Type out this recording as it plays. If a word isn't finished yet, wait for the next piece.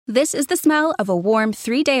This is the smell of a warm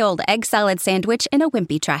 3-day-old egg salad sandwich in a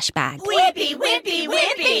wimpy trash bag. Wimpy, wimpy,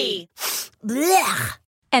 wimpy! Blech.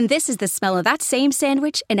 And this is the smell of that same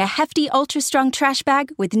sandwich in a hefty, ultra-strong trash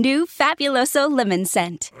bag with new Fabuloso lemon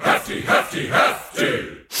scent. Hefty, hefty,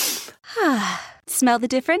 hefty! Smell the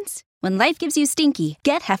difference? When life gives you stinky,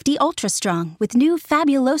 get Hefty Ultra Strong with new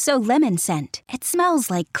Fabuloso lemon scent. It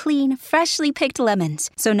smells like clean, freshly picked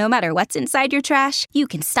lemons. So no matter what's inside your trash, you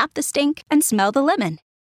can stop the stink and smell the lemon.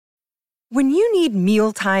 When you need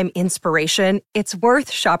mealtime inspiration, it's worth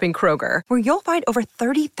shopping Kroger, where you'll find over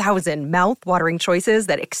 30,000 mouth-watering choices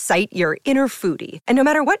that excite your inner foodie. And no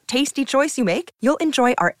matter what tasty choice you make, you'll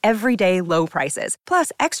enjoy our everyday low prices,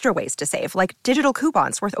 plus extra ways to save, like digital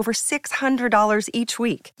coupons worth over $600 each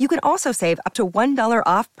week. You can also save up to $1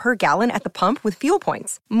 off per gallon at the pump with fuel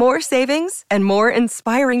points. More savings and more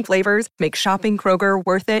inspiring flavors make shopping Kroger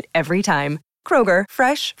worth it every time. Kroger,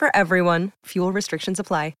 fresh for everyone. Fuel restrictions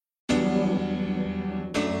apply.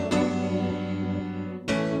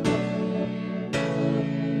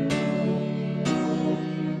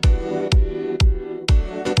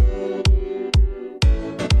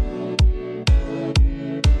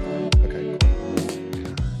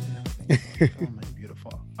 Oh my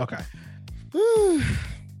beautiful. Okay.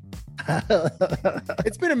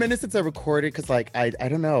 It's been a minute since I recorded because I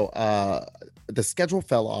don't know. The schedule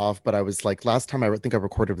fell off, but I was like last time I think I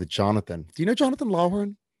recorded with Jonathan. Do you know Jonathan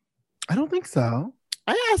Lawhorn? I don't think so.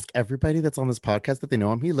 I ask everybody that's on this podcast that they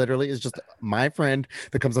know him. He literally is just my friend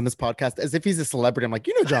that comes on this podcast as if he's a celebrity. I'm like,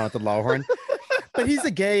 you know Jonathan Lawhorn. But he's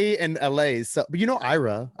a gay in LA. So, but you know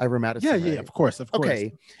Ira Madison. Yeah, right? yeah, of course.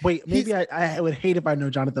 Okay. Wait, maybe I would hate if I know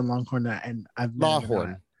Jonathan Longhorn and I've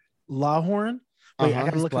Lawhorn. Lawhorn? Wait, I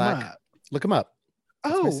gotta look black. him up. Look him up.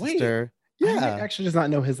 Oh, wait. Sister. I Yeah. actually does not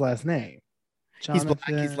know his last name. He's black.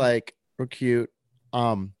 He's like real cute.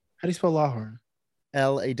 How do you spell Lawhorn?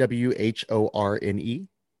 Lawhorne.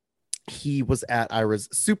 He was at Ira's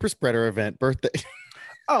super spreader event birthday.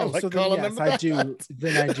 Oh, like so then, yes, I do.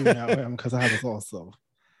 Then I do know him because I was also.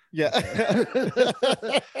 Yeah.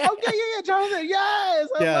 Okay, yeah, Jonathan. Yes.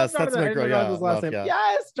 Yes, that's my girl. Yeah, his last name. yeah.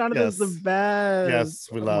 Yes, Jonathan's the best. Yes,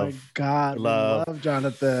 we love. Oh my God, we love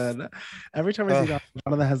Jonathan. Every time I see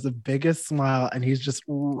Jonathan has the biggest smile, and he's just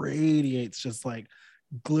radiates just like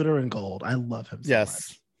glitter and gold. I love him so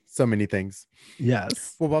much. So many things.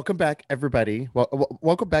 Yes. Well, welcome back, everybody.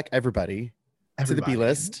 Welcome back, everybody, to the B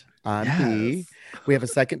List on B. We have a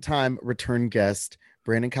second-time return guest,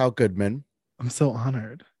 Brandon Kyle Goodman. I'm so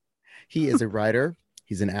honored. He is a writer.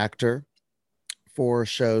 He's an actor for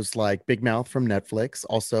shows like Big Mouth from Netflix.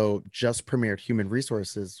 Also, just premiered Human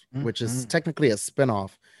Resources, which is technically a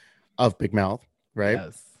spinoff of Big Mouth, right?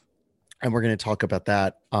 Yes. And we're going to talk about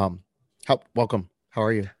that. Welcome. How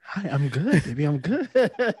are you? Hi, I'm good, baby. I'm good.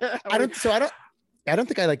 I don't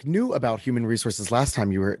think I knew about Human Resources last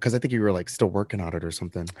time you were, because I think you were still working on it or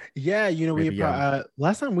something. Yeah,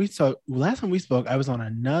 last time we spoke, I was on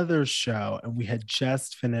another show and we had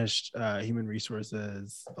just finished Human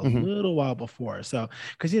Resources a little while before. So,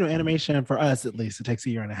 because animation for us at least it takes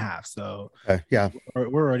 1.5 years. So yeah,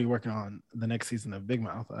 we're already working on the next season of Big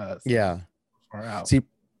Mouth. Yeah, far out. So you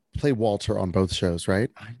play Walter on both shows, right?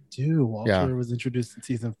 I do. Walter was introduced in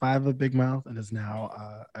season 5 of Big Mouth and is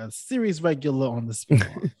now a series regular on the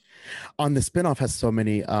spinoff. On the spinoff has so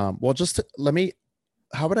many. How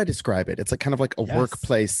would I describe it? It's kind of like a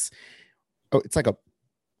workplace. Oh,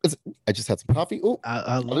 I just had some coffee. Oh,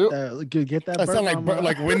 I love that. Get that. I sound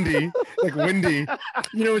like Wendy, like Wendy.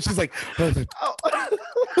 When she's like.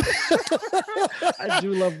 I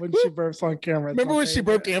do love when she burps on camera. Remember when she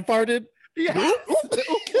burped and farted? Yeah.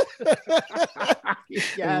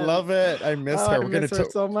 I love it. I miss her. We're gonna miss her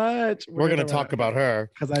so much. We're gonna talk about her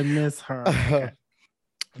because I miss her. Okay.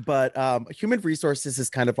 But Human Resources is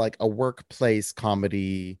kind of like a workplace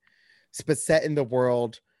comedy set in the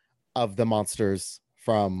world of the monsters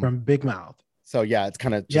from Big Mouth. So yeah, it's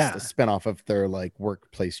kind of just a spinoff of their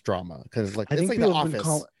workplace drama because it's like The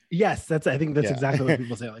Office. Yes, I think that's exactly what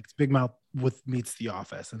people say. It's Big Mouth meets The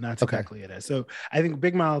Office, and that's exactly it is. So I think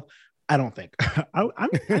Big Mouth. I don't think I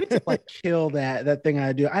need to kill that thing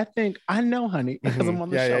I do. I think I know, honey, because I'm on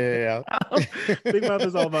the show. Yeah. Big Mouth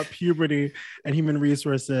is all about puberty and Human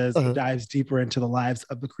Resources. It dives deeper into the lives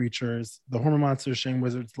of the creatures, the hormone monsters, shame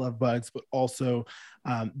wizards, love bugs, but also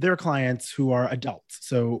their clients who are adults.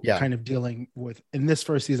 So kind of dealing with, in this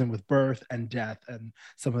first season, with birth and death and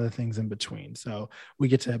some of the things in between. So we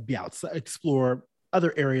get to be outside, explore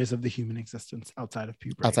other areas of the human existence outside of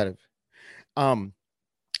puberty.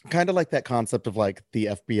 Kind of like that concept of the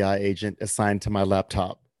FBI agent assigned to my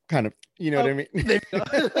laptop kind of, you know what I mean?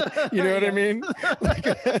 You know what I mean?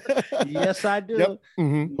 Yes, I do. Yep.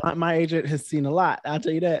 Mm-hmm. My agent has seen a lot. I'll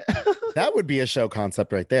tell you that. That would be a show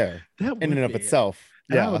concept right there, in and of itself.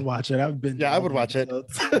 And I would watch it. I've been. Yeah, I would watch it.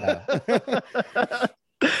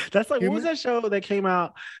 That's like, what was that show that came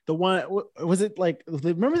out? The one, was it like,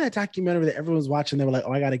 remember that documentary that everyone was watching? They were like,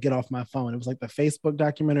 oh, I got to get off my phone. It was like the Facebook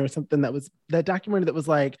documentary or something. That documentary that was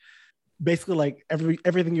like, basically like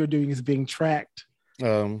everything you're doing is being tracked.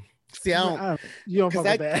 See, you don't fuck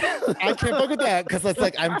with that. I can't fuck with that because it's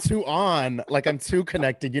like I'm too on, like I'm too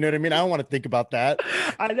connected. You know what I mean? I don't want to think about that.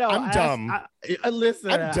 I know. I'm dumb.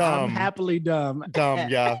 Listen, I'm dumb. I'm happily dumb. Dumb,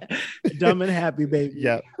 yeah. Dumb and happy, baby.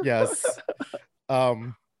 Yeah, yes.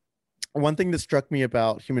 One thing that struck me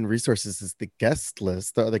about human resources is the guest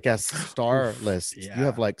list, the guest star list. Yeah. You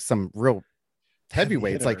have like some real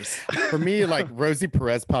heavyweights. Like for me, like Rosie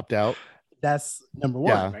Perez popped out. That's number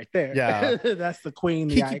one right there. Yeah. That's the queen.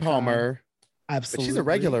 Keke Palmer. Absolutely. But she's a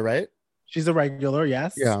regular, right? She's a regular,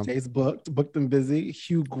 yes. Yeah. Stays booked and busy.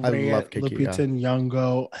 Hugh Grant, I love Keke, Lupita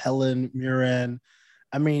Nyong'o, Helen Mirren.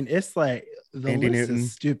 I mean, it's like the Andy list Newton.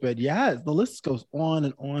 is stupid. Yeah, the list goes on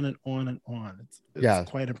and on and on and on. It's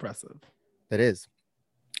quite impressive. That is.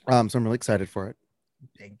 So I'm really excited for it.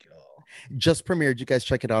 Thank you. Just premiered. You guys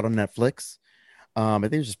check it out on Netflix. I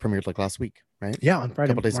think it just premiered like last week, right? Yeah, on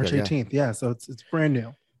Friday, March ago, 18th. Yeah, so it's brand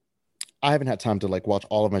new. I haven't had time to like watch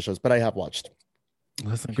all of my shows, but I have watched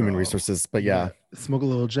Human Resources. But smoke a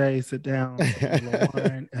little J, sit down, smoke a little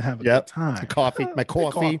wine, and have a good time. Coffee, my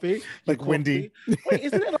coffee, like Wendy. Wait,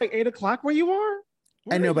 isn't it like 8:00 where you are?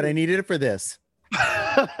 I know, but I needed it for this.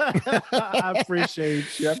 I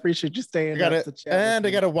appreciate you. I appreciate you staying up to chat. And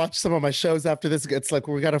I got to watch some of my shows after this. It's like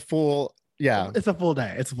we got a full. Yeah, it's a full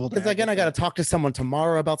day. It's a full day. Because again, I got to talk to someone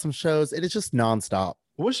tomorrow about some shows. It is just nonstop.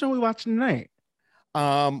 What show are we watching tonight?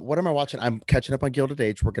 What am I watching? I'm catching up on Gilded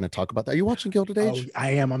Age. We're going to talk about that. Are you watching Gilded Age? Oh,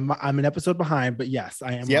 I am. I'm an episode behind, but yes,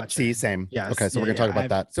 I am. Yep. Watching. See, same. Yes. Okay, so we're going to talk about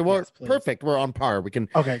that. So we're perfect. We're on par. We can.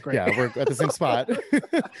 Okay, great. Yeah, we're at the same spot.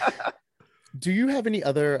 Do you have any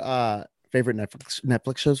other favorite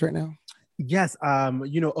Netflix shows right now? Yes,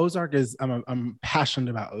 Ozark is. I'm passionate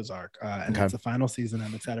about Ozark, and it's the final season.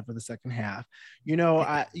 I'm excited for the second half.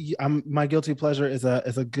 I'm my guilty pleasure is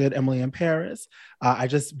a good Emily in Paris. I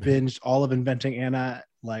just binged all of Inventing Anna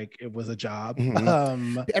like it was a job.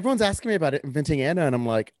 Mm-hmm. Everyone's asking me about it, Inventing Anna, and I'm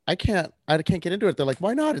like, I can't get into it. They're like,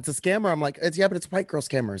 why not? It's a scammer. I'm like, but it's white girl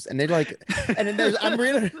scammers, and they like, and then I'm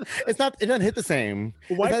really, it doesn't hit the same.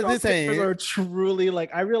 White girl scammers are truly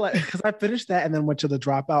like, I realized because I finished that and then went to The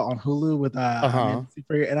Dropout on Hulu with Nancy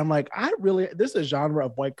Fraser, and I'm like, this is a genre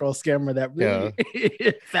of white girl scammer that really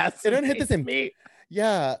fascinates. It doesn't hit the same. Me.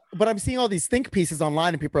 Yeah, but I'm seeing all these think pieces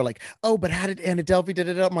online, and people are like, oh, but how did Anna Delvey did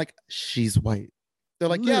it? I'm like, she's white. They're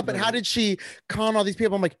like, yeah, but how did she con all these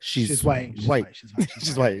people? I'm like, she's white. She's white.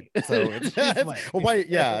 So it's white. White.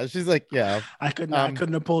 Yeah. She's like, yeah. I couldn't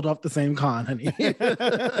have pulled off the same con, honey. They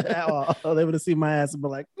would have seen my ass and be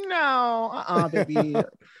like, no, baby,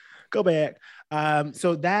 go back.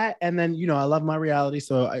 So that, and then I love my reality.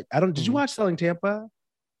 So I don't. Did you watch Selling Tampa?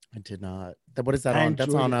 I did not. What is that on?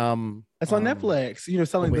 That's on It's on Netflix.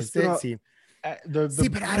 Selling the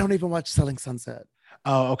but I don't even watch Selling Sunset.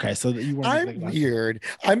 Oh, okay. So you weren't. I'm weird.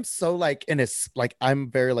 I'm so like I'm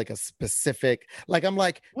very like a specific. Like I'm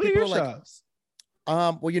like. What are your shows?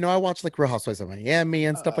 Well, I watch like Real Housewives of Miami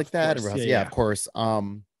and stuff like that. Course. Of course.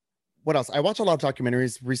 What else? I watch a lot of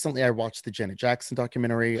documentaries. Recently, I watched the Janet Jackson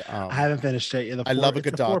documentary. I haven't finished it yet. I love a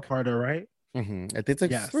good doc. 4-parter, right? Mm-hmm. It's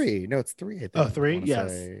like 3. No, it's 3. I think. Oh, 3.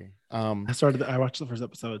 Yes. Say. I watched the first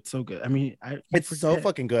episode. It's so good. I mean, it's so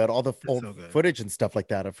fucking good. All the old footage and stuff like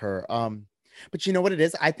that of her. But you know what it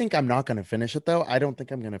is? I think I'm not going to finish it though. I don't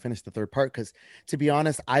think I'm going to finish the third part because, to be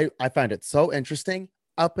honest, I find it so interesting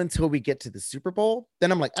up until we get to the Super Bowl.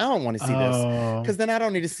 Then I'm like, I don't want to see this because then I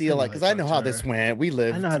don't need to see it because I know how this went. We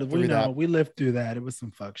lived. I know how we lived through that. It was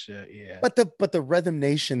some fuck shit. Yeah. But the Rhythm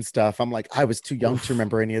Nation stuff, I'm like, I was too young to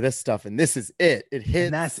remember any of this stuff, and this is it. It hits.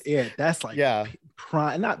 And that's it. That's like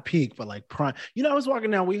prime, not peak, but like prime. I was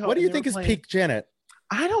walking down. What do you think is peak Janet?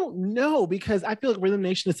 I don't know because I feel like Rhythm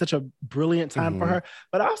Nation is such a brilliant time for her,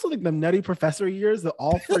 but I also think the Nutty Professor years, the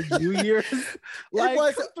All For You years,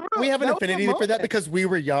 we have an affinity for that because we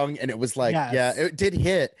were young and it was like, it did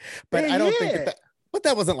hit, but I don't think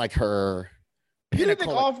that wasn't like her. You didn't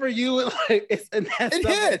think All For You like it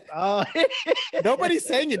hit? Oh, nobody's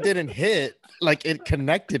saying it didn't hit. Like it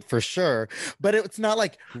connected for sure, but it's not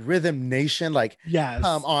like Rhythm Nation. Like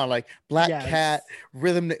come on, like Black Cat,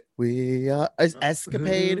 Rhythm. We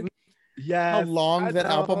Escapade. Yeah, how long that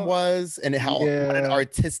album was, and what an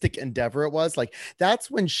artistic endeavor it was. Like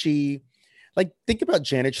that's when she like think about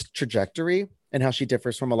Janet's trajectory and how she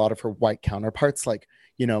differs from a lot of her white counterparts. Like,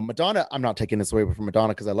 you know, Madonna, I'm not taking this away from Madonna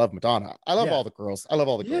because I love Madonna. I love all the girls. I love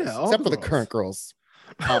all the girls, except for the current girls.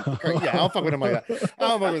 I don't fuck with them like that. I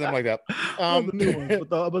don't fuck with them like that. The new ones,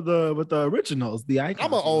 but the originals, the icons.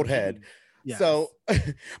 I'm an old head. Yes. So,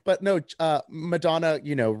 but no, Madonna,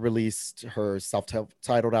 you know, released her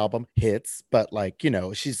self-titled album Hits, but like, you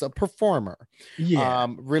know, she's a performer. Yeah.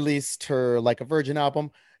 Released her Like a Virgin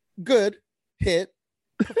album. Good hit,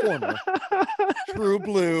 performer. True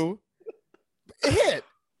Blue, hit.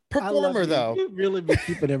 Performer though. You really be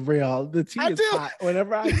keeping it real. The tea is hot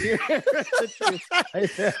whenever I hear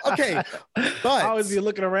it. Okay, but I always be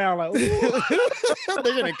looking around like they're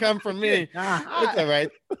gonna come for me. It's all right.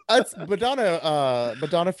 Us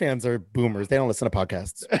Madonna fans are boomers. They don't listen to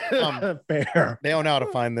podcasts. Fair. They don't know how to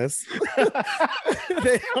find this.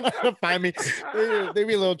 They don't know how to find me. They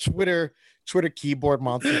be a little Twitter keyboard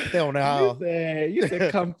monster. They don't know how. You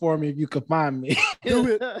said come for me if you could find me.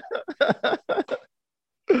 Do it.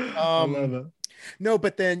 No,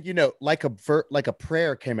 but then, you know, like a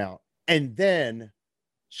prayer came out, and then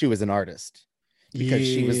she was an artist because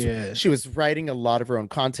she was writing a lot of her own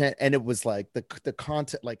content, and it was like the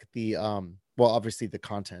content, like the well, obviously the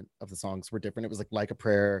content of the songs were different. It was like a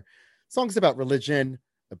prayer, songs about religion,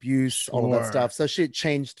 abuse, all of that stuff. So she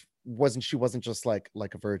changed. She wasn't just like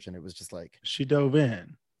a virgin. It was just like she dove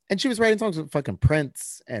in. And she was writing songs with fucking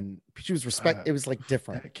Prince, and she was it was like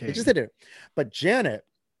different. It just did it. But Janet,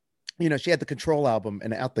 you know, she had the Control album,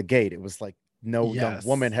 and out the gate, it was like no young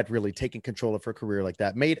woman had really taken control of her career like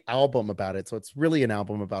that. Made album about it, so it's really an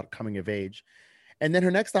album about coming of age. And then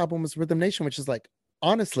her next album was Rhythm Nation, which is like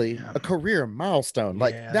honestly a career milestone.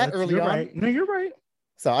 Like that early on. Right. No, you're right.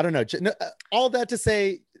 So I don't know. All that to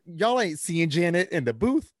say, y'all ain't seeing Janet in the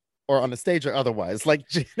booth or on the stage or otherwise. Like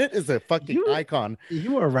Janet is a fucking icon.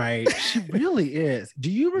 You are right. She really is.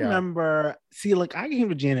 Do you remember? See, like I came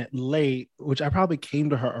to Janet late, which I probably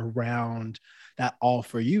came to her around that All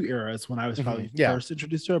For You eras when I was probably first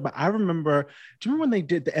introduced to her. But I remember, do you remember when they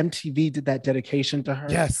did the MTV did that dedication to her?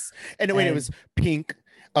 Yes. And it was Pink,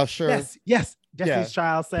 Usher. Yes. Destiny's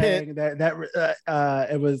Child sang that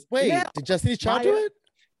it was. Wait, did Destiny's Child do it?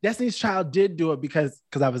 Destiny's Child did do it because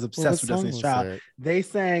I was obsessed with Destiny's Child. They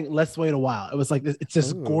sang Let's Wait a While. It was like, it's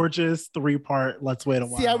this gorgeous 3-part Let's Wait a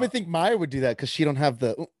While. See, I would think Maya would do that because she don't have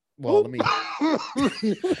the, well, let me.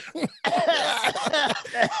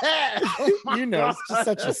 You know, it's just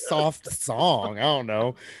such a soft song. I don't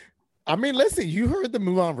know. I mean, listen, you heard the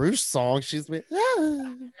Moulin Rouge song. She's been,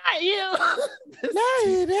 not you.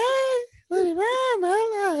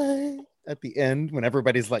 At the end, when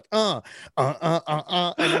everybody's like, and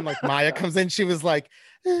then like Maya comes in, she was like,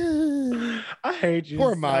 I hate you.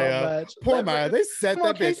 Poor so Maya. much. Poor Maya. They set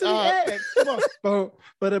that bitch up.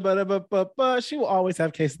 But she will always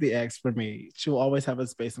have Case of the X for me. She will always have a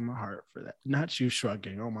space in my heart for that. Not you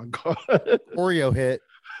shrugging. Oh my God. Oreo hit.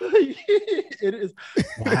 It is.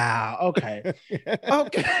 Wow. Okay.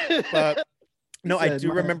 Okay. But no, I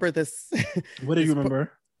do remember this. What do you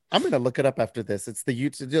remember? I'm gonna look it up after this. It's the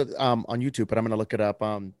YouTube on YouTube, but I'm gonna look it up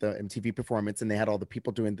the MTV performance, and they had all the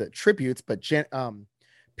people doing the tributes. But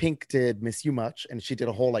Pink did Miss You Much, and she did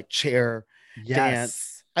a whole like chair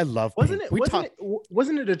dance. I love wasn't Pink.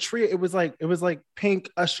 Wasn't it a trio? It was like Pink,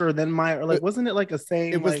 Usher, then Maya, or like wasn't it like a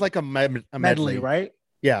same? It was like a medley, right?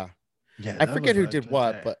 Yeah. I forget who did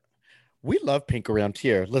what, but we love Pink around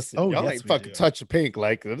here. Listen, y'all ain't fucking touch Pink.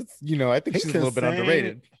 Like, you know, I think she's a little bit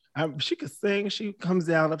underrated. She could sing. She comes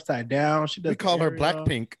down upside down. She does. We call her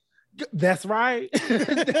Blackpink. That's right.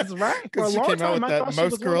 That's right. Because she came out with that.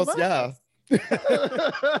 Most girls, yeah.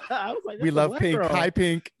 I was like, we love Pink. Girl. Hi,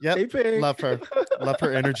 Pink. Yep. Hey, Pink. Love her. Love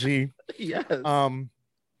her energy. Yes.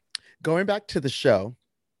 Going back to the show.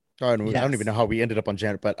 I don't even know how we ended up on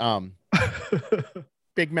Janet, but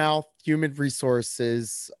Big Mouth, Human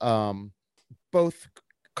Resources, both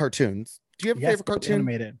cartoons. Do you have a favorite cartoon?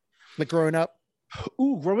 Animated. Like growing up?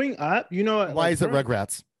 Ooh, growing up, you know, why is it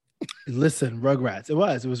Rugrats? Listen, Rugrats. It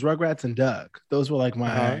was Rugrats and Doug. Those were like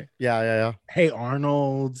my yeah. Hey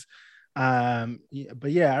Arnold's.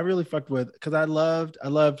 But yeah, I really fucked with because I loved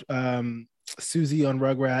Susie on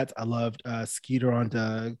Rugrats. I loved Skeeter on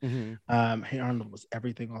Doug. Mm-hmm. Hey Arnold was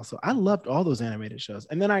everything also. I loved all those animated shows.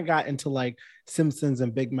 And then I got into like Simpsons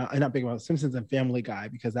and Simpsons and Family Guy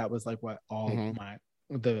because that was like what all my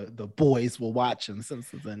the boys will watch and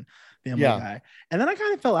Simpsons and Family Guy. And then I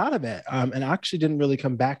kind of fell out of it. And I actually didn't really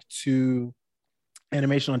come back to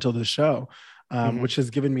animation until the show. Which has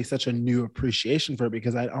given me such a new appreciation for it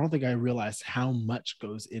because I don't think I realized how much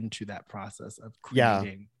goes into that process of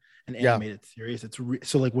creating an animated series. It's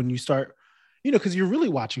so like when you start, you know, because you're really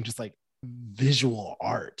watching just like visual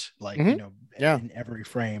art, like in every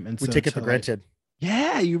frame. And we so take it for granted.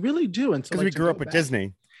 Yeah, you really do. And so because we grew up with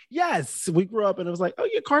Disney. Yes, we grew up and it was like, oh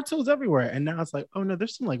yeah, cartoons everywhere. And now it's like, oh no,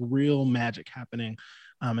 there's some like real magic happening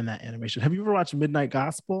in that animation. Have you ever watched Midnight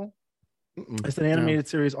Gospel? It's an animated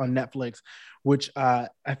series on Netflix, which I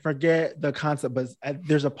forget the concept, but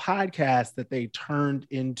there's a podcast that they turned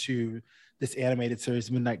into this animated series,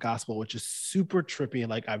 Midnight Gospel, which is super trippy.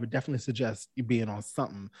 Like I would definitely suggest you being on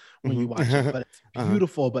something when you watch it, but it's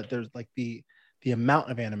beautiful. But there's like the amount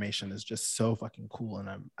of animation is just so fucking cool.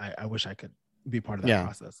 And I wish I could be part of that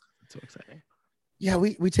process. It's so exciting. Yeah.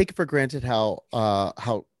 We take it for granted how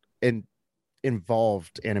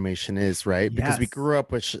involved animation is, right? Because we grew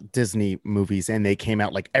up with Disney movies and they came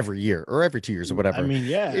out like every year or every 2 years or whatever. I mean,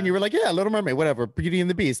 yeah. And you were like, yeah, Little Mermaid, whatever, Beauty and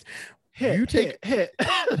the Beast. Hit.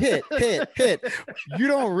 You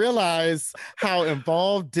don't realize how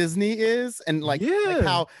involved Disney is and like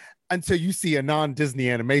how until you see a non-Disney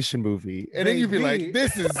animation movie. And then you'd be like,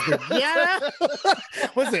 this is the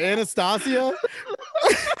was it Anastasia?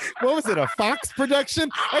 What was it, a Fox production?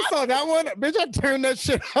 I saw that one. Bitch, I turned that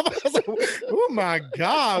shit up. I was like, oh my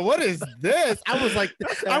God, what is this? I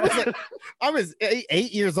was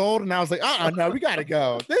 8 years old and I was like, no, we gotta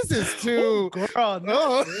go. This is too girl.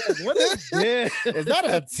 No, what is this? Is that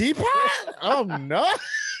a teapot? Oh no.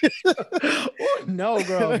 No,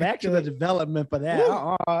 girl, back to the development for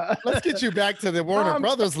that. Let's get you back to the Warner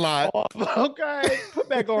Brothers lot. Okay, put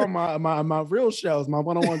back on my real shows, my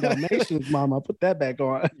one-on-one Dalmatians, mama. Put that back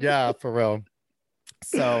on. Yeah, for real.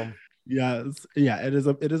 So yes, yeah, it is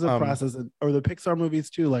a process, or the Pixar movies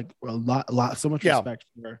too. Like a lot, so much respect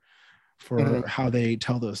for how they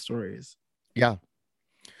tell those stories. Yeah.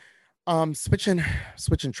 Switching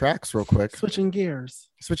tracks real quick. Switching gears.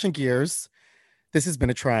 This has been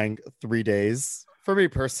a trying 3 days for me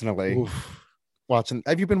personally. Oof.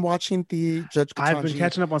 Have you been watching the Judge Ketanji? I've been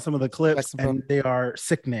catching up on some of the clips and they are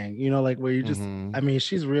sickening, like where you just, I mean,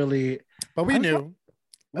 she's really, but we knew.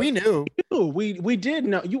 We did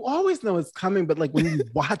know. You always know it's coming, but like when you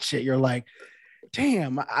watch it, you're like,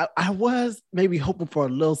 damn, I was maybe hoping for a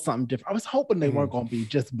little something different. I was hoping they weren't going to be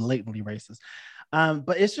just blatantly racist.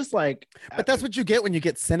 But it's just like, but that's what you get when you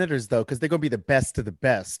get senators, though, because they're gonna be the best of the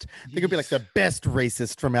best. They're gonna be like the best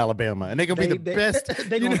racist from Alabama, and they're gonna be the best.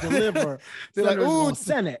 They're gonna deliver. They're like, ooh,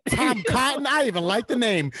 Senate. Tom Cotton. I even like the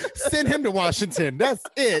name. Send him to Washington. That's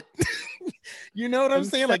it. You know what I'm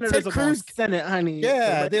saying? Like Ted Cruz, Senate, honey.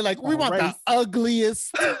 Yeah, they're like, we want the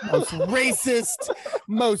ugliest, most racist,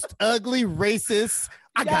 most ugly racist.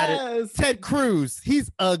 I got it. Ted Cruz.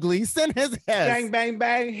 He's ugly. Send his ass. Bang, bang,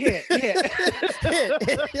 bang. Hit.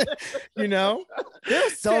 You know?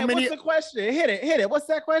 There's so many. What's the question? Hit it. What's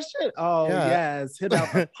that question? Oh, yes. Hit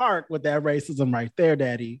out the park with that racism right there,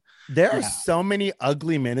 daddy. There are so many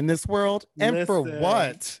ugly men in this world. And for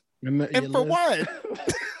what? For what?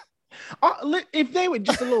 If they were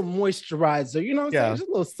just a little moisturizer, you know what I'm saying? Just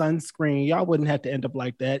a little sunscreen, y'all wouldn't have to end up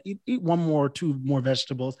like that. Eat one more or two more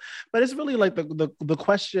vegetables. But it's really like the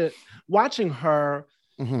question, watching her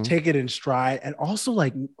take it in stride. And also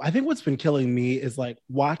like, I think what's been killing me is like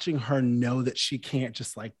watching her know that she can't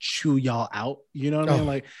just like chew y'all out. You know what I mean?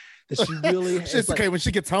 Like, that she really it's okay when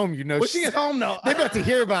she gets home, when she gets home, no, they're about to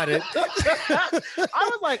hear about it. I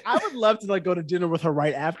was like, I would love to like go to dinner with her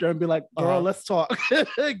right after and be like, girl, let's talk.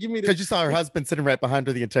 Give me because you saw her husband sitting right behind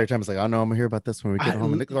her the entire time. I was like, oh no, I'm gonna hear about this when we get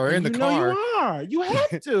home or in the car. You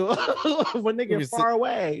have to when they get far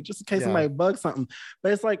away, just in case somebody bugs something.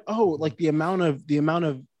 But it's like, like the amount of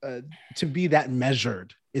to be that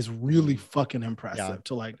measured is really fucking impressive.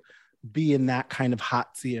 To like be in that kind of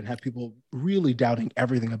hot seat and have people really doubting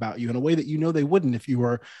everything about you in a way that they wouldn't if you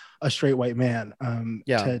were a straight white man.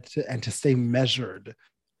 To stay measured,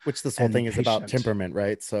 which this whole thing is about temperament,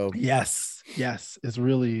 right? So yes, it's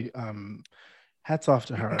really hats off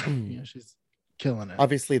to her. She's killing it.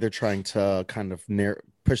 Obviously, they're trying to kind of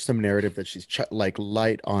push some narrative that she's like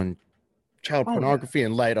light on child pornography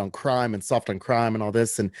and light on crime and soft on crime and all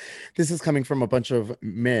this. And this is coming from a bunch of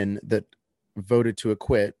men that voted to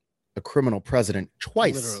acquit a criminal president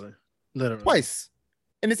twice. Literally twice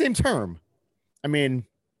in the same term. I mean,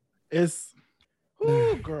 it's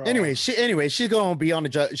girl. Anyway, she's gonna be on the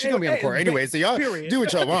judge. She's gonna be on the court anyway. So y'all do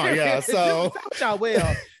what y'all want. Yeah. So y'all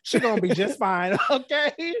will. She's gonna be just fine.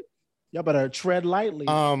 Okay. Y'all better tread lightly.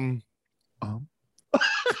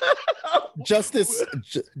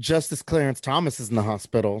 Justice Clarence Thomas is in the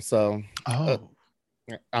hospital. So I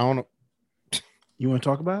don't know. You want to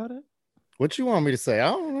talk about it? What you want me to say? I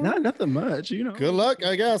don't know. Nothing much, Good luck,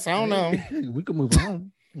 I guess. I don't know. We could move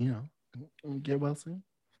on. Get well soon.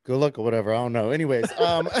 Good luck or whatever. I don't know. Anyways,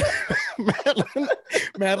 Madeline,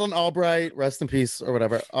 Madeleine Albright, rest in peace or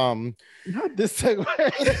whatever. Not this segue.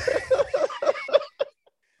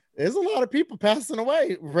 There's a lot of people passing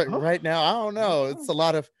away right now. I don't know. It's a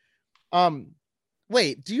lot of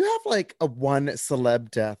wait, do you have like a one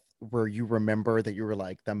celeb death where you remember that you were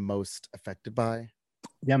like the most affected by?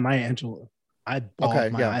 Yeah, Maya Angelou. I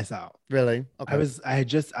bawled my eyes out. Really? Okay. I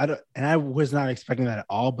was not expecting that at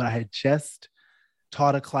all, but I had just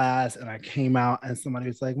taught a class and I came out and somebody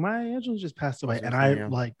was like, Maya Angelou just passed away. And I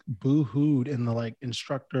like boo-hooed in the like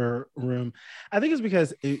instructor room. I think it's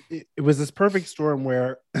because it was this perfect storm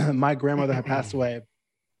where my grandmother had passed away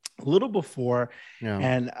a little before,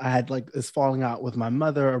 and I had like this falling out with my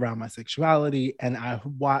mother around my sexuality. And I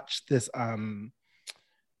watched this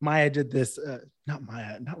Maya did this, not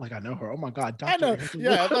Maya, not like I know her. Oh my God, Dr. I know.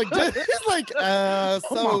 Yeah, like it's like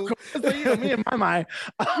so you know, me and my mind.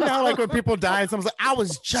 You know, like when people die, and someone's like, I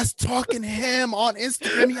was just talking to him on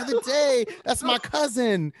Instagram the other day. That's my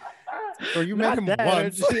cousin. Or you met him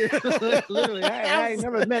once. Literally, I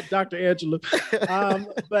never met Dr. Angela.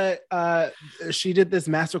 But she did this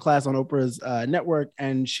masterclass on Oprah's network,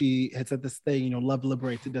 and she had said this thing, you know, love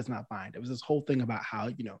liberates, it does not bind. It was this whole thing about how,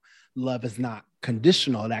 you know, love is not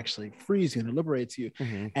conditional. It actually frees you and it liberates you.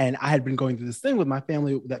 Mm-hmm. And I had been going through this thing with my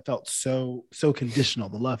family that felt so conditional.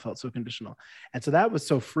 The love felt so conditional. And so that was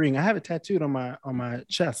so freeing. I have it tattooed on my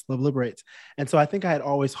chest, love liberates. And so I think I had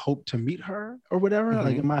always hoped to meet her or whatever,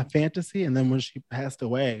 like in my fantasy. And then when she passed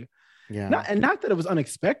away, not that it was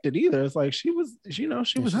unexpected either. It's like she was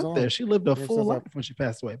up there. She lived a full life when she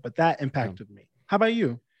passed away, but that impacted me. How about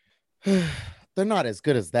you? They're not as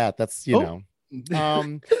good as that. That's, you know.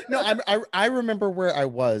 No, I remember where I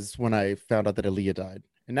was when I found out that Aaliyah died,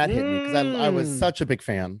 and that hit me because I was such a big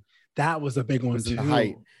fan. That was a big one too.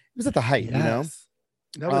 It was at the height, you know.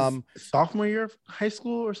 That was sophomore year of high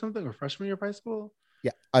school or something, or freshman year of high school.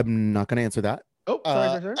 Yeah, I'm not gonna answer that. Oh,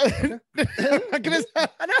 sorry. I'm not gonna,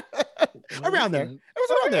 around there. It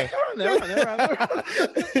was around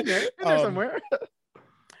there. Somewhere.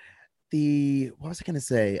 What was I gonna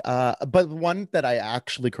say? But one that I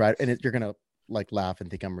actually cried, and you're gonna like laugh and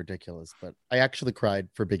think I'm ridiculous, but I actually cried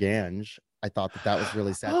for Big Ange. I thought that was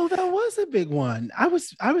really sad. Oh, that was a big one. I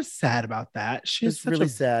was sad about that. She's such really a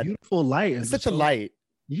sad, beautiful light. It's such a light.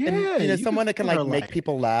 Yeah, and, you know, someone that can like make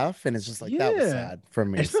people laugh, and it's just like that was sad for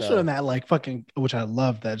me, especially on that like fucking, which I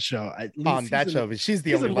love that show. On that show, she's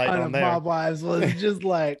the only light on there. Mob Wives was just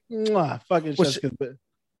like fucking.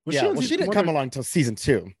 She didn't come along till season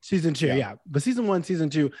 2. Season 2, yeah. But season 1, season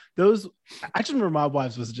 2, those. I just remember Mob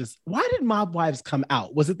Wives was just. Why did Mob Wives come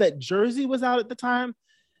out? Was it that Jersey was out at the time?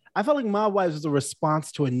 I felt like Mob Wives was a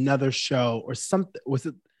response to another show or something. Was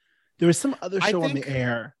it? There was some other show on the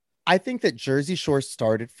air. I think that Jersey Shore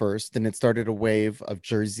started first, and it started a wave of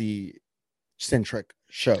Jersey-centric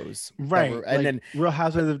shows, right? And then Real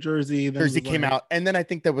Housewives of Jersey. Jersey came out, and then I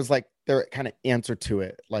think that was like their kind of answer to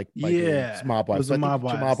it, like Mob Wives. So Mob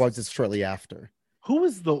Wives is shortly after. Who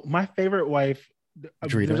was my favorite wife?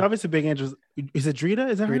 Drita. There's obviously Big Ange. Is it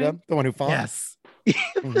Drita? Is that her name? The one who fought? Yes.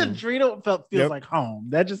 Drita feels like home.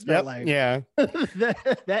 That just felt like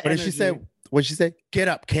What did she say? What did she say? Get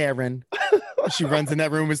up, Karen. She runs in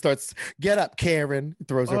that room and starts, get up, Karen.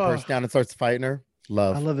 Throws her purse down and starts fighting her. I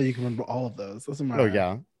love that you can remember all of those. Those are my. Oh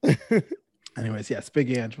yeah. Anyways, yes,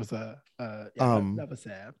 Big Ange was that was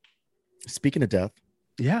sad. Speaking of death,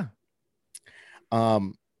 yeah.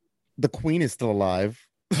 The Queen is still alive.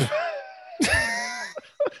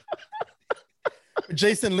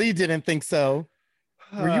 Jason Lee didn't think so.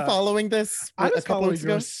 Were you following this? I was following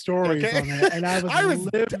your stories on it, and I was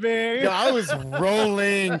living. I was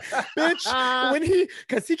rolling, bitch.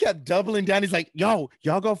 Because he kept doubling down. He's like, "Yo,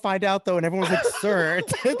 y'all go find out though," and everyone was like, "Sir,"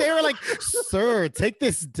 they were like, "Sir, take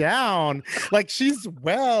this down. Like she's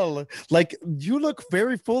well. Like you look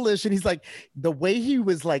very foolish." And he's like, the way he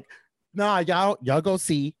was like, "Nah, y'all go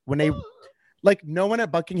see when they." Like no one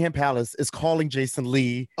at Buckingham Palace is calling Jason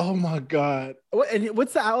Lee. Oh my God!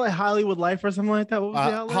 What's the outlet? Hollywood Life or something like that? What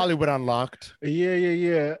was the outlet? Hollywood Unlocked.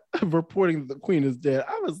 Yeah. Reporting that the Queen is dead.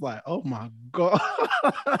 I was like, oh my God!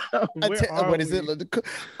 What is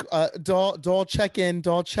it? Doll check in.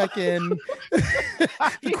 The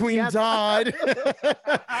Queen died.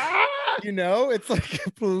 You know, it's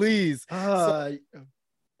like please. But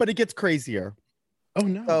it gets crazier. Oh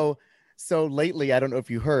no! So lately, I don't know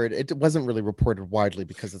if you heard, it wasn't really reported widely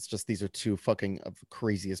because it's just these are two fucking of the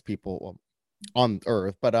craziest people on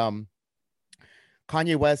earth. But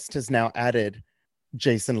Kanye West has now added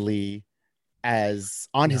Jason Lee as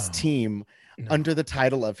on his team under the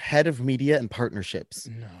title of head of media and partnerships.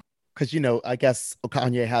 No. Because, you know, I guess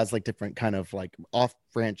Kanye has like different kind of like off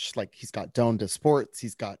branch, like he's got Donda Sports,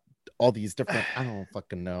 he's got all these different. I don't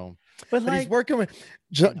fucking know. But he's working with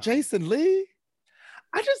Jason Lee.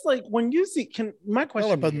 I just like when you see. My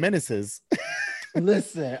question about menaces?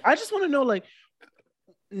 Listen, I just want to know, like,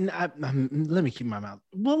 let me keep my mouth.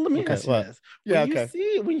 Well, let me ask you this.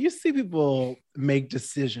 When you see people make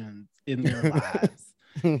decisions in their lives,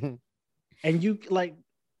 and you like,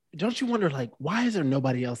 don't you wonder, like, why is there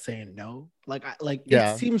nobody else saying no? Like,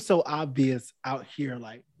 it seems so obvious out here.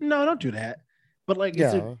 Like, no, don't do that. But like,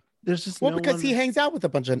 there's just because he hangs out with a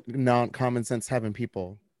bunch of non-common sense having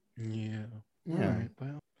people. Yeah. All right.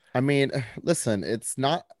 Well, I mean, listen, it's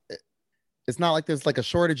not like there's like a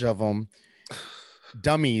shortage of them.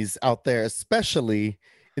 Dummies out there, especially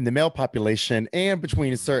in the male population and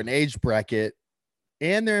between a certain age bracket,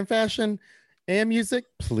 and they're in fashion and music.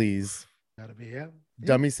 Please, gotta be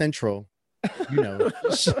Dummy Central.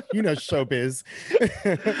 Showbiz.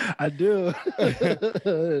 I do.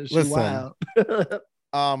 Listen, wild.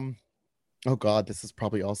 Oh God, this is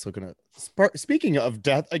probably also gonna speaking of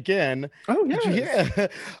death again. Oh yeah.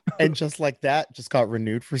 And just like that, just got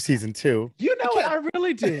renewed for season 2. You know what? I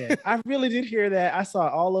really did. I really did hear that. I saw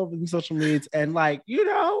it all over the social medias, and like,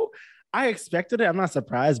 I expected it. I'm not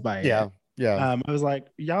surprised by it. Yeah. I was like,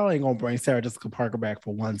 y'all ain't gonna bring Sarah Jessica Parker back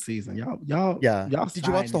for one season. Y'all. Did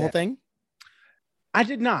you watch the whole thing? I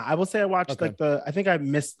did not. I will say I watched I think I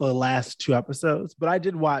missed the last 2 episodes, but I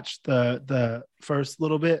did watch the first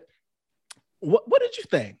little bit. What did you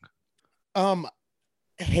think?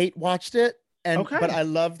 Hate watched it, but I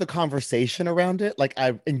love the conversation around it. Like,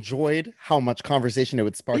 I enjoyed how much conversation it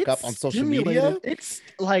would spark up on social media. It's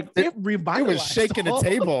like it revitalized. It was shaking the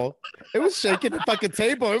table. It was shaking the fucking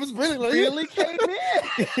table. It was really like really came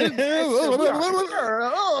in.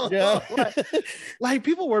 Yeah. Like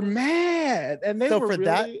people were mad, and they were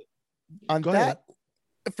really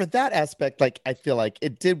for that aspect. Like, I feel like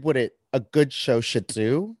it did what a good show should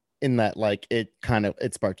do. In that, like, it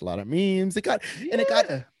sparked a lot of memes. It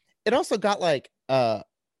also got like a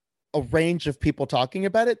range of people talking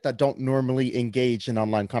about it that don't normally engage in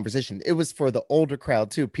online conversation. It was for the older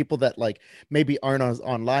crowd too, people that like maybe aren't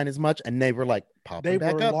online as much, and they were like popping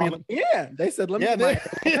back up. They said, "Let me get my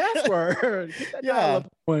password."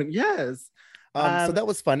 Yes. So that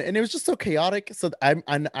was fun, and it was just so chaotic. So I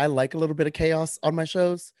like a little bit of chaos on my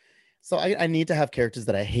shows. So I need to have characters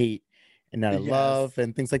that I hate and that I love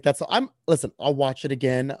and things like that. So I'll watch it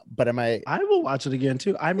again, but I will watch it again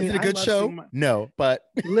too. I mean, is it a good show? No, but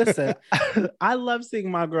listen, I love seeing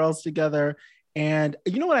my girls together. And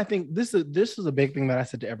you know what? I think this is a big thing that I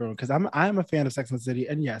said to everyone, because I'm a fan of Sex and the City,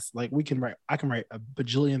 and yes, like I can write a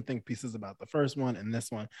bajillion think pieces about the first one and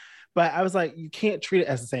this one, but I was like, you can't treat it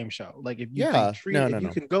as the same show. Like, if you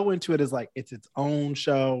can go into it as like it's its own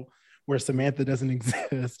show where Samantha doesn't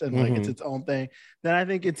exist and like it's its own thing, then I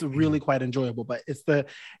think it's really quite enjoyable. But it's the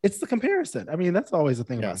comparison. I mean, that's always the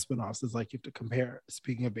thing about spinoffs, is like you have to compare.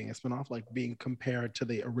 Speaking of being a spinoff, like being compared to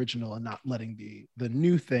the original and not letting the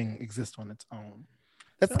new thing exist on its own.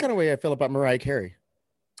 That's the kind of way I feel about Mariah Carey.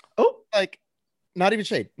 Oh, like, not even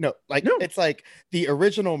shade. No, like, it's like the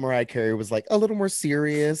original Mariah Carey was like a little more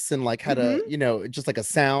serious and like had a, just like a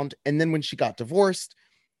sound. And then when she got divorced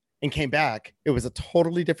and came back, it was a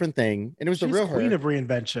totally different thing, and it was the real queen of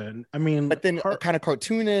reinvention. I mean, but then kind of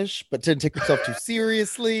cartoonish, but didn't take herself too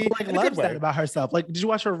seriously. Like, loves that about herself. Like, did you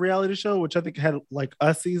watch her reality show, which I think had like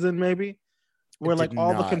a season maybe, where like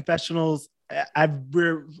all the confessionals?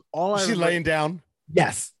 She's laying down.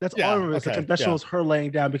 Yes, that's all I remember. The confessionals, her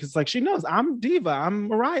laying down, because like she knows I'm diva, I'm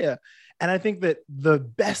Mariah, and I think that the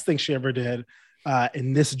best thing she ever did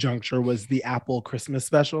in this juncture was the Apple Christmas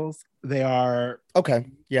specials. They are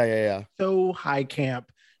so high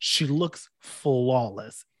camp. She looks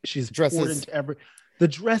flawless. She's poured into the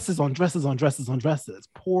dresses on dresses on dresses on dresses,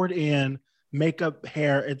 poured in makeup,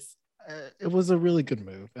 hair. It was a really good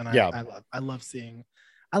move, and I love seeing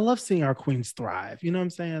our queens thrive. You know what I'm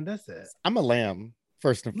saying? That's it. I'm a lamb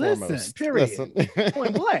first and foremost. Period.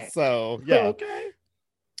 Point blank. So yeah. Okay.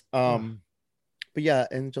 But yeah,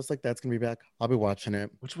 and just like that's gonna be back. I'll be watching it,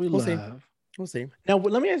 which we'll love. See. We'll see. Now,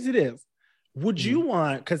 let me ask you this: would you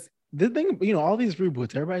want? Because the thing, all these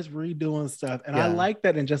reboots, everybody's redoing stuff, and I like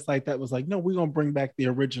that. And just like that was like, no, we're gonna bring back the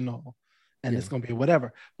original, and it's gonna be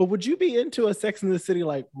whatever. But would you be into a Sex and the City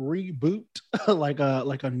like reboot, like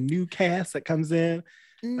a new cast that comes in?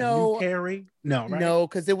 No, Carrie. No, right? No,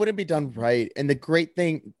 because it wouldn't be done right. And the great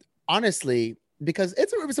thing, honestly, because it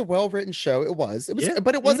was a well-written show.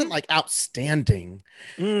 But it wasn't like outstanding.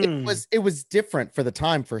 It was different for the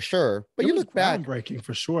time for sure. But you look back, groundbreaking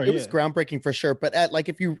for sure. It was groundbreaking for sure. But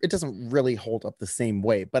it doesn't really hold up the same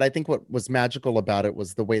way. But I think what was magical about it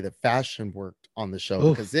was the way that fashion worked on the show.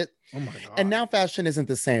 Because oh my God. And now fashion isn't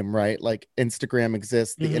the same, right? Like Instagram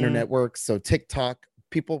exists, the internet works. So TikTok,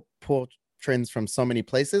 people pull trends from so many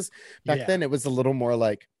places. Back then it was a little more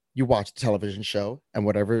like, you watch a television show and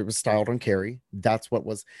whatever it was styled on Carrie, that's what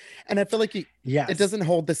was. And I feel like it doesn't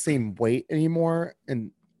hold the same weight anymore.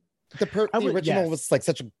 And the original was like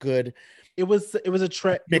such a good. It was a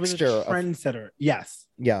mixture, it was a trendsetter. Yes.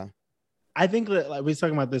 Yeah. I think that like we were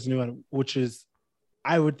talking about this new one, which is,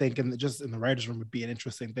 I would think, just in the writer's room would be an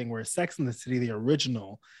interesting thing where Sex and the City, the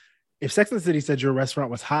original, if Sex and the City said your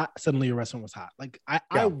restaurant was hot, suddenly your restaurant was hot. Like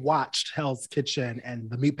I watched Hell's Kitchen and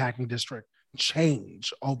the Meatpacking District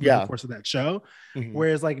change over the course of that show,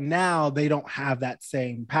 whereas like now they don't have that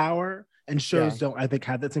same power, and shows don't, I think,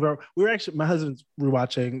 have that same power. We were actually, my husband's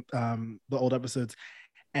rewatching the old episodes,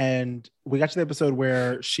 and we got to the episode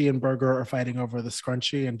where she and Burger are fighting over the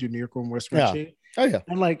scrunchie and do New York women wear scrunchie.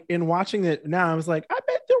 And like in watching it now, I was like, I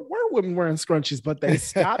bet there were women wearing scrunchies, but they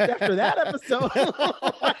stopped after that episode.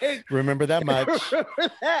 Like, remember that much?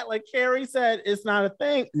 Remember that? Like Carrie said, it's not a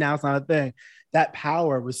thing. Now it's not a thing. That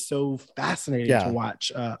power was so fascinating to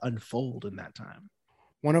watch unfold in that time.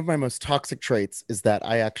 One of my most toxic traits is that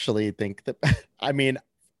I actually think that,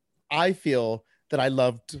 I feel that I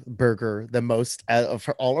loved Burger the most of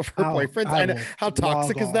all of her boyfriends. And how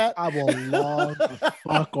toxic is that? I will log the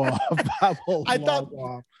fuck off. I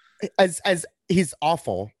thought as he's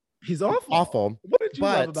awful. He's awful. Awful. What did you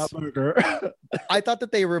love about Burger? I thought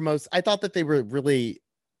that they were really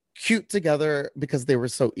cute together because they were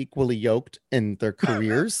so equally yoked in their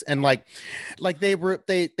careers. And like they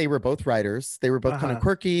were both writers. They were both kind of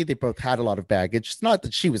quirky. They both had a lot of baggage. It's not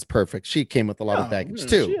that she was perfect. She came with a lot of baggage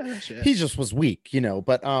too. He just was weak,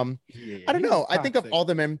 but I don't know. I think of all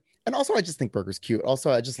the men, and also I just think Burger's cute.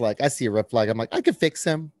 Also, I see a red flag. I'm like, I could fix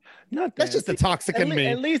him. That's just the toxic in me.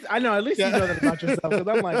 At least you know that about yourself. Because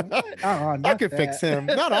I'm like, what? I could fix him.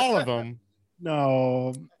 Not all of them.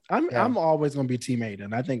 No. I'm always gonna be Team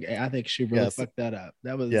Aiden. I think she really fucked that up.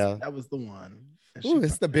 That was the one. Ooh,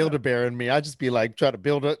 it's the Build-A-Bear in me. I just be like, try to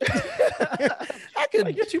build it. I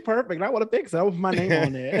could get you perfect. I want to fix it. I want my name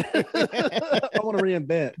on it. I want to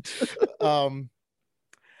reinvent.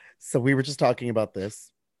 So we were just talking about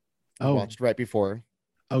this. I watched right before.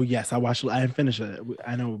 Oh yes, I watched. I didn't finish it.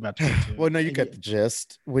 I know we're about to. Well, no, you get the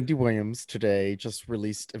gist. Wendy Williams today just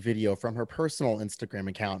released a video from her personal Instagram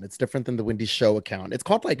account. It's different than the Wendy Show account. It's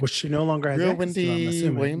called like. Well, she no longer has Real Wendy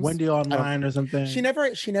Williams. Wendy Online or something. She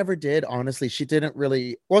never did. Honestly, she didn't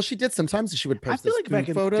really. Well, she did sometimes. She would post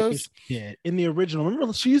food photos. In the original,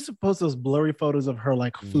 remember she used to post those blurry photos of her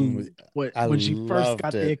like food when she first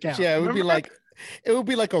got the account. Yeah, it would be like. It would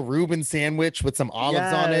be like a Reuben sandwich with some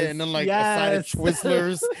olives on it, and then like a side of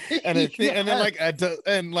Twizzlers, and and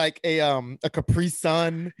then like a Capri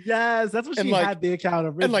Sun. Yes, that's what she had the account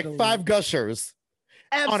originally. And like 5 Gushers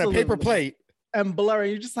on a paper plate. And blurry,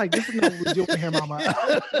 you're just like, this is not what we're doing here, mama.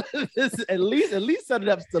 This, at least set it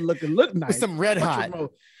up to look nice. With some Red Hot.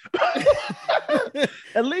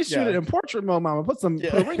 At least shoot it in portrait mode, mama. Put a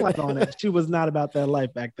ring light on it. She was not about that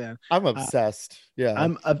life back then. I'm obsessed.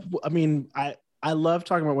 I love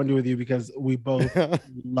talking about Wendy with you because we both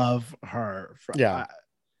love her.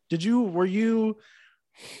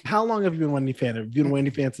 How long have you been a Wendy fan? Have you been a Wendy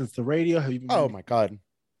fan since the radio? Have you been my God.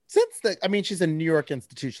 She's a New York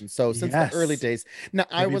institution. So since the early days. Now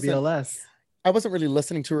I wasn't really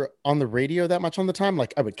listening to her on the radio that much on the time.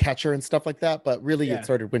 Like I would catch her and stuff like that. But really it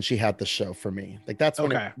started when she had the show for me. Like that's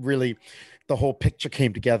when it really, the whole picture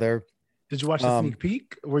came together. Did you watch the sneak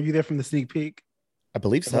peek? Were you there from the sneak peek? I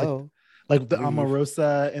believe so. Like the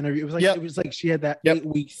Omarosa interview. It was like she had that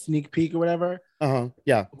 8-week sneak peek or whatever.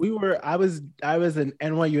 Yeah. I was in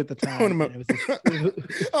NYU at the time.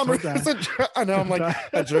 I know. I'm like,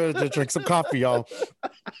 I tried to drink some coffee, y'all.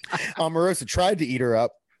 Omarosa tried to eat her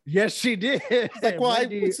up. Yes, she did. Like, well, I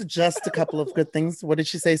would suggest a couple of good things. What did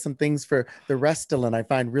she say? Some things for the Restylane I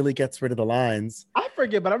find really gets rid of the lines. I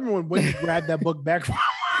forget, but I remember when you grabbed that book back from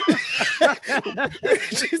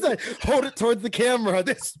she's like, hold it towards the camera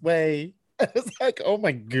this way. I was like, oh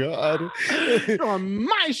my God. On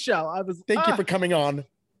my show. Thank you for coming on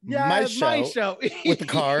my show with the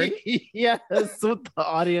card. Yes, with the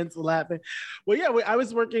audience laughing. Well, yeah, I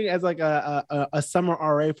was working as like a summer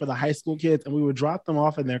RA for the high school kids, and we would drop them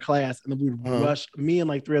off in their class, and then we would rush. Me and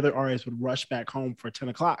like 3 other RAs would rush back home for 10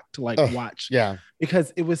 o'clock to like watch. Yeah,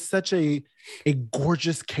 because it was such a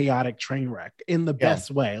gorgeous, chaotic train wreck in the best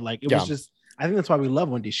way. Like it was just. I think that's why we love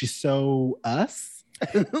Wendy. She's so us.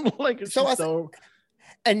 Like So us.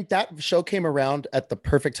 And that show came around at the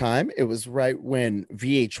perfect time. It was right when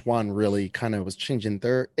VH1 really kind of was changing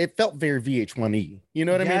it felt very VH1-y. You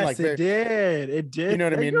know what I mean? Like it did. It did. You know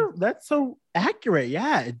what I mean? That's so accurate.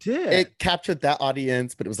 Yeah, it did. It captured that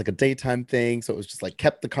audience, but it was like a daytime thing. So it was just like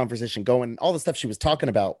kept the conversation going. All the stuff she was talking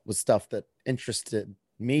about was stuff that interested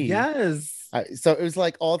me. Yes. So it was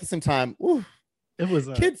like all at the same time. Ooh, it was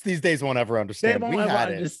kids these days won't ever understand. They won't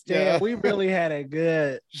ever understand. Yeah. We really had it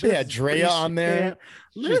good. She had Drea on there.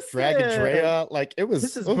 Listen, dragging Drea. Like it was.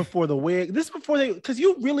 This is before the wig. This is before because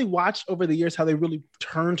you really watched over the years how they really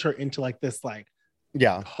turned her into like this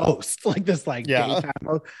host, like this daytime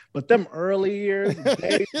host. But them early years,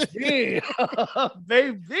 baby,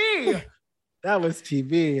 baby, that was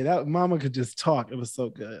TV. That mama could just talk. It was so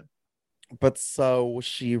good. But so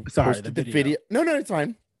she posted the video. No, it's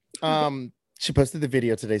fine. She posted the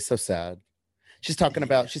video today. So sad. She's talking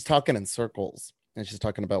in circles, and she's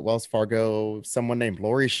talking about Wells Fargo, someone named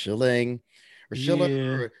Lori Schilling or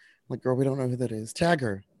Schiller. Yeah. Like, girl, we don't know who that is. Tag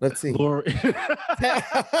her. Let's see. Lori.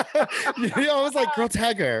 I was like, girl,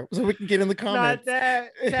 tag her so we can get in the comments. Not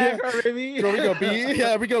that. Tag her, baby.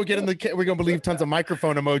 We go get in the. We're gonna believe tons of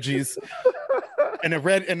microphone emojis. And a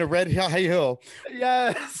red high heel.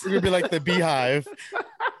 Yes. We're gonna be like the beehive.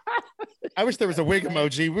 I wish there was a wig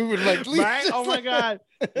emoji. We would like, right? Oh my God.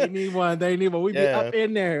 They need one. We'd be up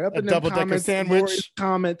in there, up in the double-decker sandwich.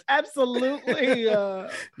 Comments. Absolutely.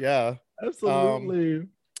 Yeah. Absolutely.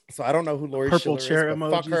 So I don't know who Lori Purple Schiller chair is,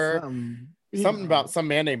 emoji. Fuck her. Something about some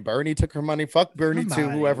man named Bernie took her money. Fuck Bernie too,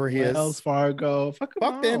 whoever he is. Wells Fargo.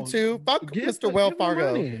 Fuck them too. Fuck Mr. Wells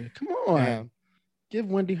Fargo. Come on. Yeah. Give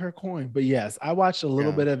Wendy her coin. But yes, I watched a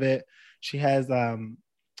little bit of it. She has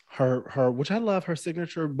her which I love, her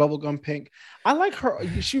signature bubblegum pink. I like her.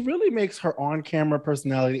 She really makes her on-camera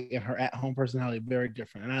personality and her at-home personality very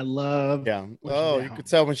different. And I love you could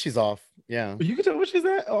tell when she's off. Yeah. You can tell when she's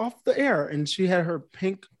off the air. And she had her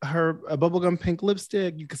bubblegum pink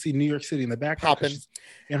lipstick. You can see New York City in the background. Popping.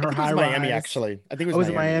 In her high Miami, actually. I think it was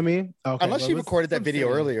Miami. Okay. Unless she recorded that video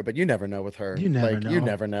earlier, but you never know with her. You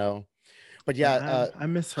never know. But yeah, I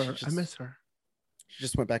miss her. I miss her. She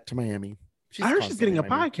just went back to Miami. I heard she's getting a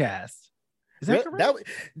podcast. Is that correct?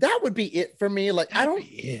 That would be it for me. Like, That'd be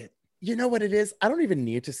it. You know what it is? I don't even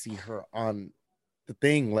need to see her on the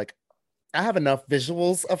thing. Like, I have enough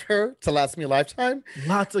visuals of her to last me a lifetime.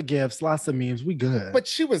 Lots of gifts, lots of memes. We good. But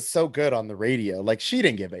she was so good on the radio. Like, she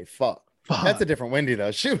didn't give a fuck. That's a different Wendy,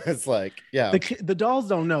 though. She was like, yeah. The dolls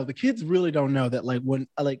don't know. The kids really don't know that. Like, when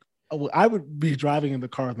I would be driving in the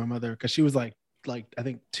car with my mother because she was like I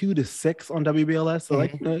think 2 to 6 on WBLS. So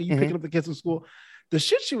you picking up the kids from school. The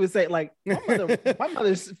shit she would say, like my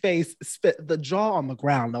mother's face spit the jaw on the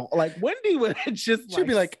ground. Like Wendy would just she'd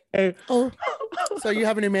be like, hey, oh, so you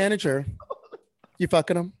have a new manager? You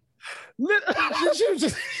fucking him?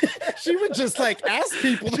 she would just like ask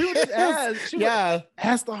people. She would just ask. She would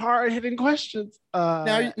ask the hard hitting questions.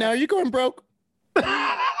 Now are you going broke?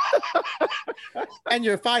 And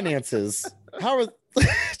your finances? How are you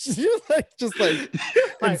just like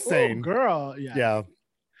insane, oh, girl? Yeah.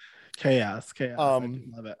 Chaos.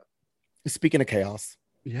 Love it. Speaking of chaos,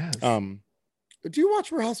 yes. Do you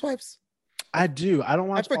watch Real Housewives? I do. I don't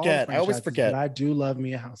watch. I always forget. But I do love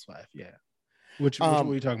me a housewife. Yeah. Which what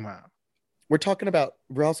are you talking about? We're talking about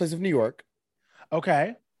Real Housewives of New York.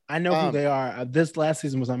 Okay, I know who they are. This last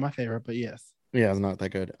season was not my favorite, but yes. Yeah, it's not that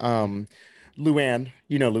good. Luann,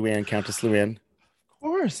 Luann, Countess Luann. Of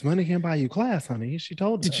course, money can't buy you class, honey. She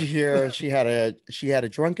told. Did you hear? She had a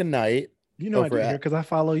drunken night. I did hear because I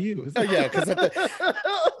follow you. Oh yeah, because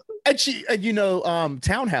and she,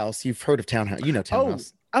 Townhouse. You've heard of Townhouse?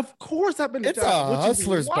 Townhouse. Oh, of course, I've been. It's a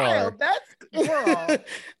hustler's bar. That's girl.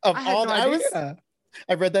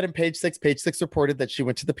 I read that in Page Six. Page Six reported that she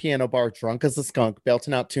went to the piano bar drunk as a skunk,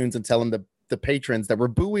 belting out tunes and telling the patrons that were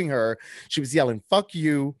booing her. She was yelling, "Fuck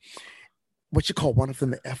you." What you call one of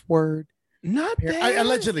them the F word? Not that.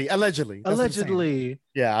 Allegedly.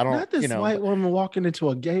 Yeah, I don't. Not this white woman walking into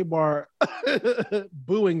a gay bar,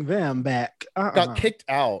 booing them back. Got kicked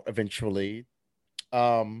out eventually.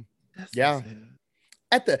 When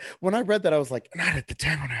I read that, I was like, not at the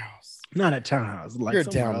Townhouse. Not at Townhouse. Like you're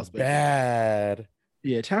down bad.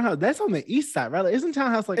 Yeah, Townhouse. That's on the east side, right? Isn't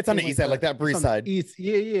Townhouse like? It's on the east side, like that Bree side. East.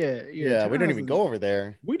 Yeah. We don't even go over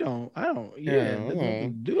there. We don't. I don't. Yeah. We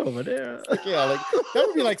do over there. Like, that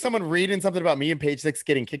would be like someone reading something about me in Page Six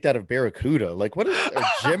getting kicked out of Barracuda. Like, what is a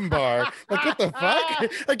gym bar? Like, what the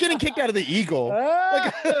fuck? Like getting kicked out of the Eagle.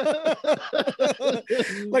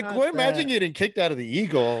 Imagine getting kicked out of the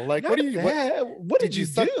Eagle. Like, what did you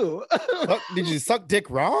do? Did you suck dick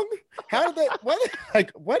wrong? How did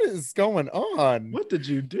that? What is going on? What did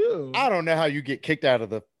you do? I don't know how you get kicked out of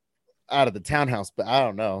the townhouse, but I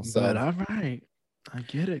don't know. So, but all right, I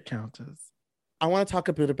get it, Countess. I want to talk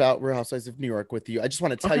a bit about Real Housewives of New York with you. I just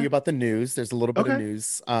want to tell you about the news. There's a little bit of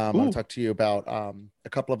news. I want to talk to you about a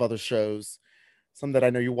couple of other shows, some that I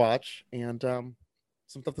know you watch, and some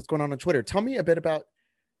stuff that's going on Twitter. Tell me a bit about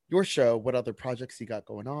your show, what other projects you got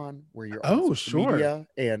going on, where you're on social media,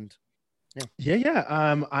 and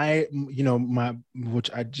I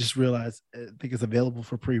which I just realized I think is available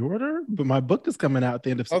for pre-order, but my book is coming out at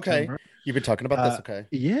the end of September. Okay, you've been talking about this. Okay,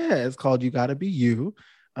 it's called You Gotta Be You,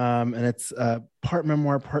 and it's part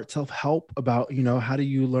memoir, part self-help about how do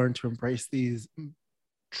you learn to embrace these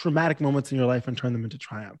traumatic moments in your life and turn them into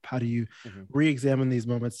triumph. How do you re-examine these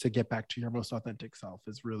moments to get back to your most authentic self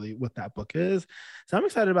is really what that book is. So I'm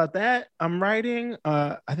excited about that. I'm writing.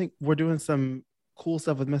 I think we're doing some cool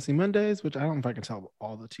stuff with Messy Mondays, which I don't know if I can tell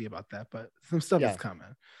all the tea about that, but some stuff is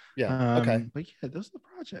coming. Yeah. Okay. But those are the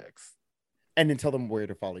projects. And then tell them where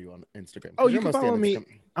to follow you on Instagram. Oh, you can follow me.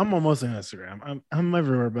 I'm almost on Instagram. I'm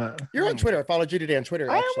everywhere, but you're on Twitter. I followed you today on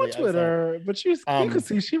Twitter. I am on Twitter, but you can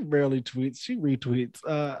see she rarely tweets. She retweets.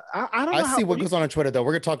 I don't know. I see what goes on Twitter though.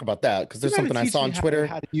 We're gonna talk about that because there's something I saw on Twitter.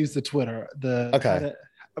 How to use the Twitter.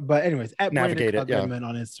 But anyways, at navigate Brandon it. Goodman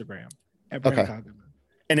on Instagram. At Brandon Goodman.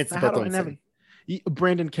 And it's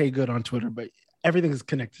Brandon K. Good on Twitter, but everything is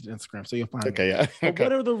connected to Instagram, so you'll find it. Yeah. But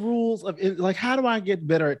what are the rules of how do I get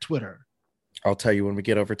better at Twitter? I'll tell you when we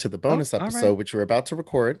get over to the bonus episode, which we're about to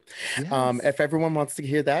record. Yes. If everyone wants to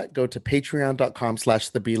hear that, go to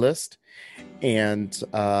patreon.com/theblist. And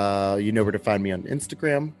you know where to find me on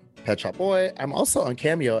Instagram, Pet Shop Boy. I'm also on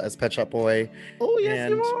Cameo as Pet Shop Boy. Oh,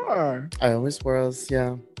 yes, you are. I always was,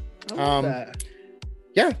 yeah. I love that.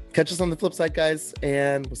 Yeah, catch us on the flip side, guys,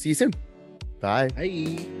 and we'll see you soon. Bye.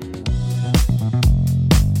 Bye.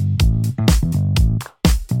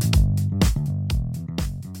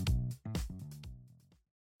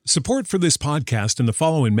 Support for this podcast and the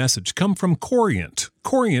following message come from Corient.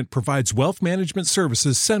 Corient provides wealth management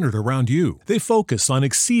services centered around you. They focus on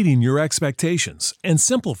exceeding your expectations and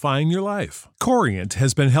simplifying your life. Corient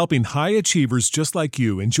has been helping high achievers just like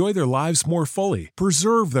you enjoy their lives more fully,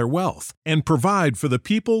 preserve their wealth, and provide for the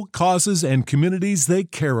people, causes, and communities they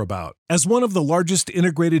care about. As one of the largest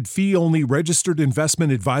integrated fee-only registered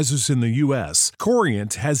investment advisors in the U.S.,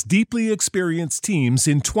 Corient has deeply experienced teams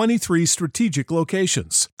in 23 strategic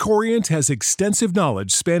locations. Corient has extensive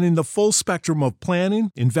knowledge spanning the full spectrum of planning,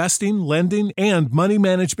 investing, lending, and money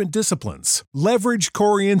management disciplines. Leverage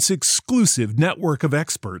Corient's exclusive network of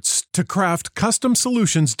experts to craft custom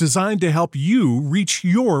solutions designed to help you reach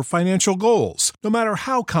your financial goals, no matter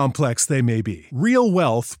how complex they may be. Real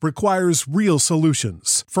wealth requires real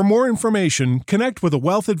solutions. For more information, connect with a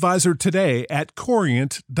wealth advisor today at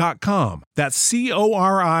Corient.com. That's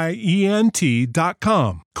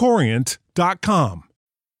Corient.com. Corient.com.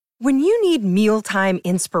 When you need mealtime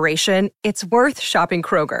inspiration, it's worth shopping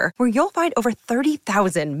Kroger, where you'll find over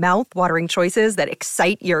 30,000 mouth-watering choices that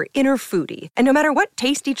excite your inner foodie. And no matter what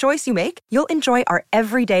tasty choice you make, you'll enjoy our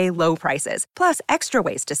everyday low prices, plus extra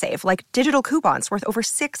ways to save, like digital coupons worth over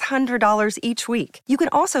 $600 each week. You can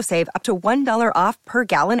also save up to $1 off per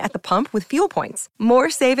gallon at the pump with fuel points.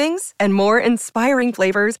 More savings and more inspiring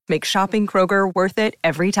flavors make shopping Kroger worth it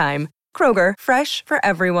every time. Kroger, fresh for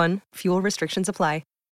everyone. Fuel restrictions apply.